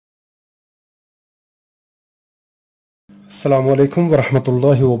Assalamu alaikum wa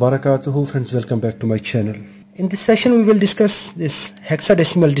rahmatullahi wa barakatuhu. Friends, welcome back to my channel. In this session we will discuss this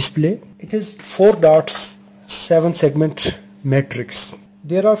hexadecimal display. It is 4 dots 7 segment matrix.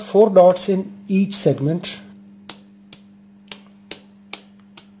 There are 4 dots in each segment.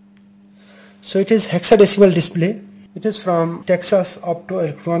 So it is hexadecimal display. It is from Texas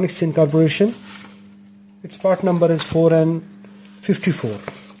Optoelectronics Incorporation. Its part number is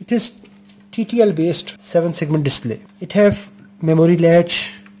 4N54. It is TTL based 7 segment display. It have memory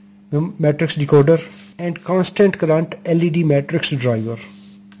latch, matrix decoder and constant current LED matrix driver.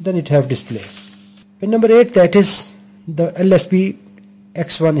 Then it have display. Pin number 8, that is the LSB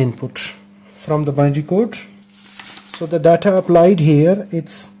X1 input from the binary code. So the data applied here,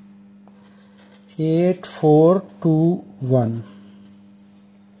 it's 8421.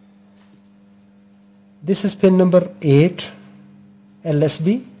 This is pin number 8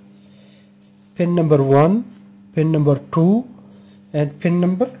 LSB, pin number 1, pin number 2 and pin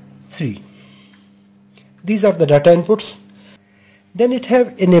number 3. These are the data inputs. Then it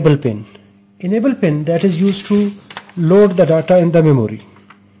have enable pin. Enable pin, that is used to load the data in the memory.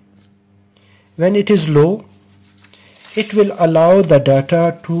 When it is low, it will allow the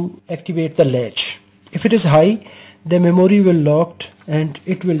data to activate the latch. If it is high, the memory will lock and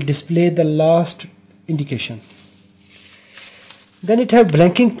it will display the last indication. Then it have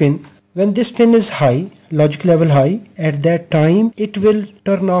blanking pin. When this pin is high, logic level high, at that time it will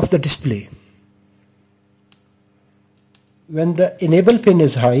turn off the display. When the enable pin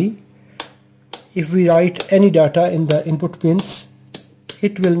is high, if we write any data in the input pins,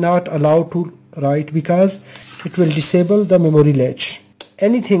 it will not allow to write because it will disable the memory latch.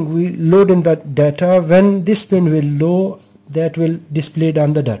 Anything we load in the data, when this pin will low, that will display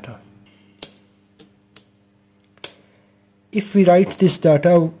on the data. If we write this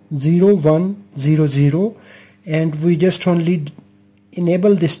data 0100 and we just only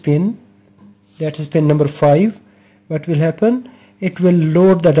enable this pin, that is pin number 5, what will happen? It will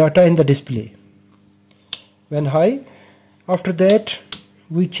load the data in the display. When high, after that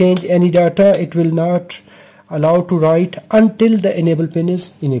we change any data, it will not allow to write until the enable pin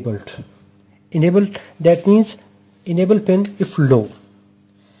is enabled. Enabled, that means enable pin if low.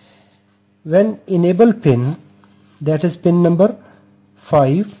 When enable pin, that is pin number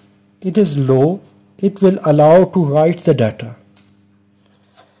 5, it is low, it will allow to write the data.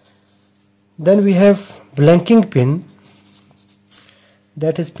 Then we have blanking pin,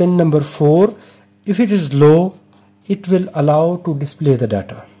 that is pin number 4. If it is low, it will allow to display the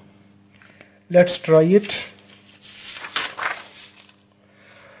data. Let's try it.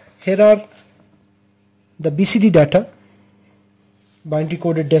 Here are the BCD data, binary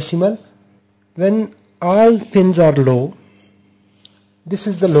coded decimal. When all pins are low, this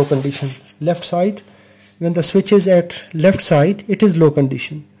is the low condition. Left side, when the switch is at left side, it is low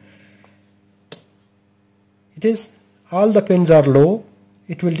condition. It is all the pins are low,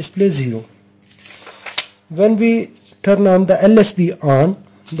 it will display 0. When we turn on the LSB on,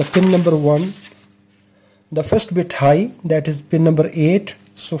 the pin number 1, the first bit high, that is pin number 8,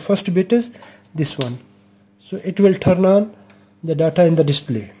 so first bit is this one, so it will turn on the data in the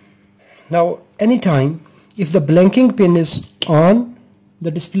display. Now anytime if the blanking pin is on,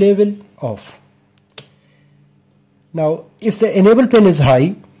 the display will off. Now if the enable pin is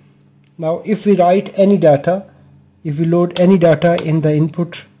high, now if we write any data, if we load any data in the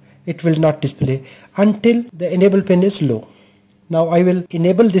input, it will not display until the enable pin is low. Now I will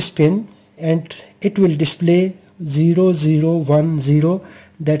enable this pin and it will display 0010,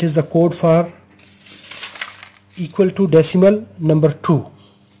 that is the code for equal to decimal number 2.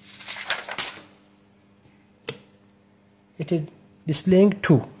 It is displaying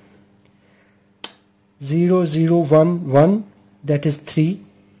 2. 0011, that is 3.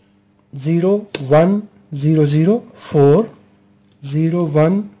 0100 4.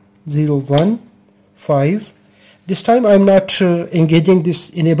 0101 5. This time I am not engaging this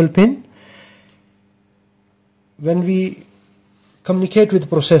enable pin. When we communicate with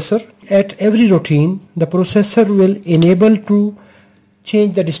processor, at every routine the processor will enable to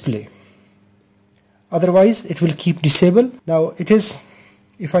change the display. Otherwise it will keep disabled. Now it is,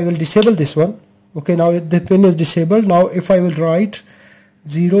 if I will disable this one, okay, now the pin is disabled. Now if I will write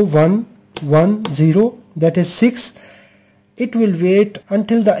 0110, that is 6, it will wait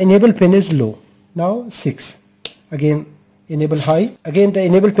until the enable pin is low. Now 6. Again enable high, again the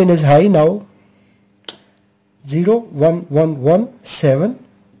enable pin is high. Now 0117,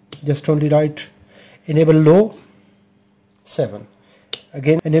 just only write enable low 7.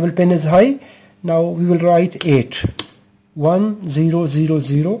 Again enable pin is high. Now we will write 8.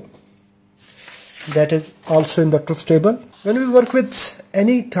 1000. that is also in the truth table. When we work with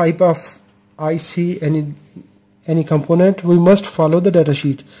any type of IC, any component, we must follow the data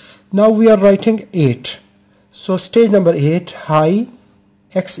sheet. Now we are writing 8. So stage number 8, high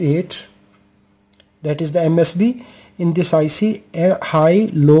X8, that is the MSB. In this IC, high,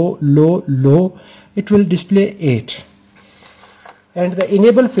 low, low, low, it will display 8. And the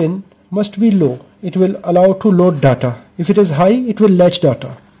enable pin must be low. It will allow to load data. If it is high, it will latch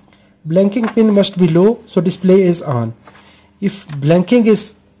data. Blanking pin must be low, so display is on. If blanking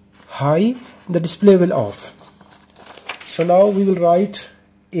is high, the display will off. So now we will write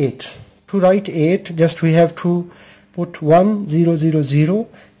 8. To write 8, just we have to put 1 0 0 0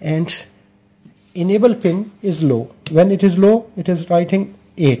 and enable pin is low. When it is low, it is writing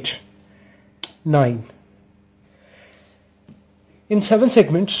 8 9. In 7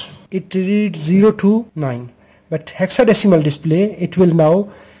 segments, it reads 0 to 9. But hexadecimal display, it will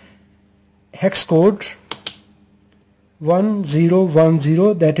now hex code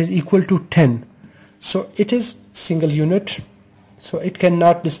 1010, that is equal to 10. So it is single unit, so it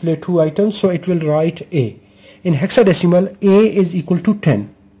cannot display 2 items, so it will write A. In hexadecimal, A is equal to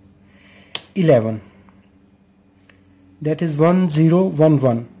 10. 11, that is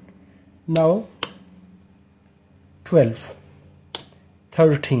 1011. Now 12,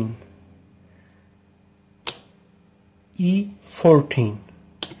 13, E14.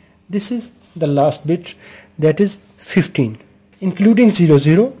 This is the last bit, that is 15. Including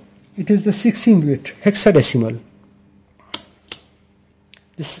 00, it is the 16-bit hexadecimal.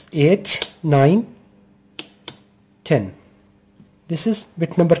 This is 8, 9, 10. This is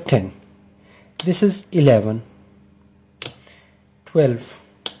bit number 10. This is 11, 12,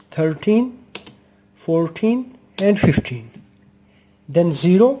 13, 14 and 15. Then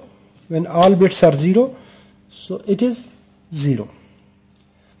 0, when all bits are 0, so it is 0.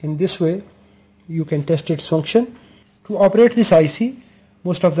 In this way you can test its function. To operate this IC,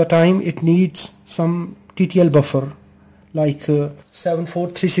 most of the time it needs some TTL buffer like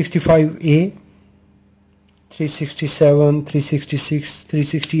 74365A, 367, 366,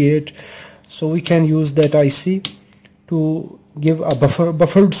 368. So we can use that IC to give a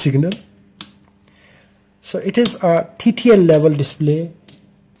buffered signal. So it is a TTL level display.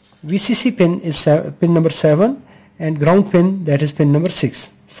 VCC pin is pin number 7 and ground pin, that is pin number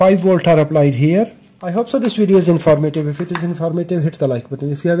 6. 5 volt are applied here. I hope so this video is informative. If it is informative, hit the like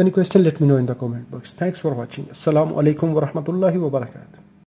button. If you have any question, let me know in the comment box. Thanks for watching. Assalamu alaikum wa rahmatullahi wa barakatuh.